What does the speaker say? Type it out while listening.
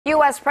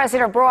U.S.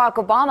 President Barack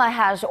Obama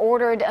has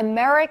ordered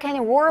American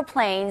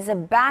warplanes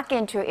back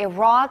into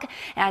Iraq.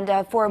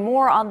 And for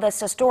more on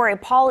this story,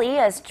 Paul Lee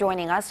is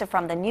joining us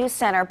from the News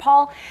Center.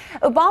 Paul,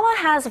 Obama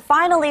has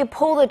finally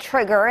pulled the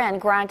trigger and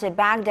granted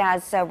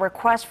Baghdad's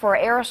request for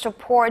air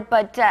support.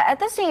 But at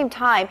the same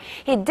time,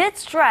 he did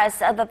stress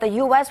that the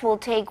U.S. will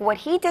take what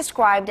he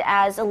described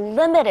as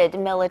limited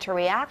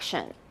military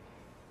action.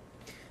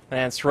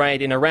 That's right.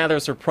 In a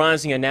rather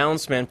surprising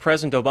announcement,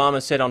 President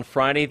Obama said on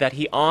Friday that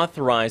he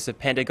authorized the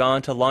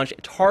Pentagon to launch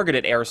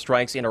targeted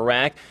airstrikes in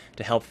Iraq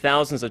to help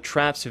thousands of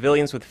trapped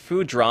civilians with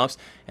food drops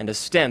and to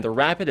stem the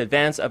rapid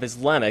advance of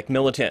Islamic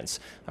militants.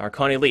 Our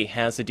Connie Lee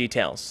has the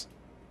details.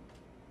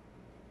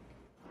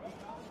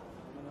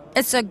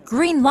 It's a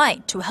green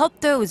light to help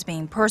those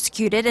being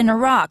persecuted in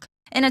Iraq.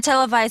 In a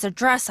televised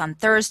address on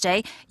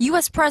Thursday,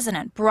 U.S.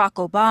 President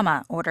Barack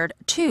Obama ordered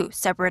 2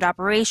 separate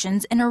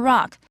operations in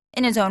Iraq.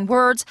 In his own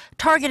words,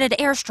 targeted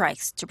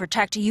airstrikes to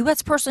protect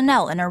U.S.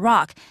 personnel in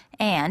Iraq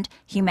and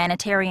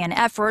humanitarian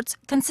efforts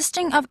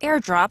consisting of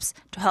airdrops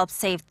to help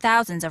save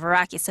thousands of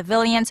Iraqi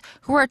civilians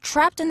who are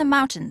trapped in the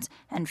mountains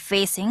and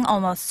facing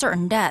almost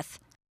certain death.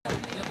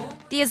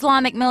 The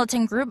Islamic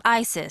militant group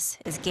ISIS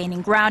is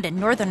gaining ground in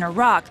northern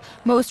Iraq,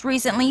 most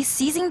recently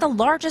seizing the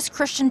largest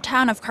Christian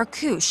town of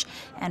Karkush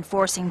and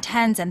forcing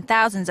tens and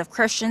thousands of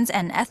Christians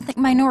and ethnic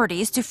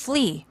minorities to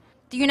flee.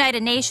 The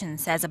United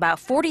Nations says about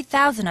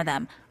 40,000 of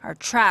them are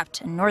trapped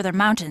in northern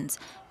mountains.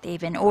 They've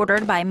been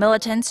ordered by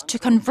militants to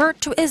convert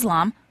to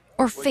Islam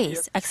or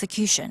face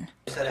execution.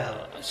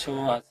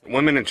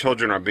 Women and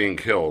children are being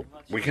killed.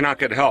 We cannot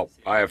get help.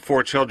 I have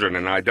 4 children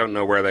and I don't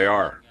know where they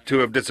are. 2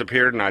 have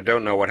disappeared and I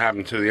don't know what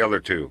happened to the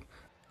other 2.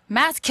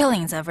 Mass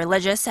killings of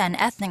religious and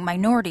ethnic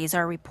minorities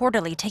are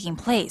reportedly taking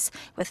place,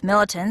 with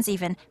militants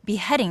even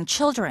beheading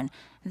children.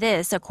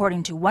 This,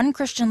 according to one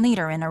Christian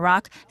leader in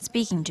Iraq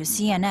speaking to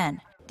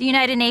CNN. The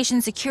United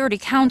Nations Security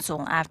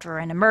Council, after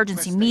an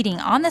emergency meeting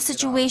on the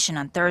situation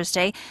on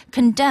Thursday,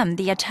 condemned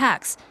the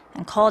attacks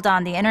and called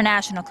on the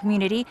international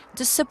community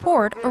to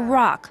support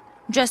Iraq.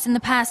 Just in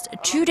the past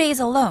 2 days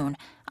alone,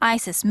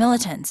 ISIS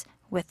militants,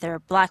 with their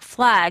black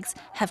flags,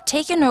 have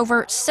taken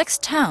over 6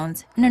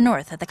 towns in the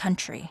north of the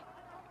country.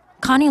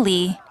 Connie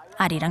Lee,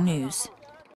 Arirang News.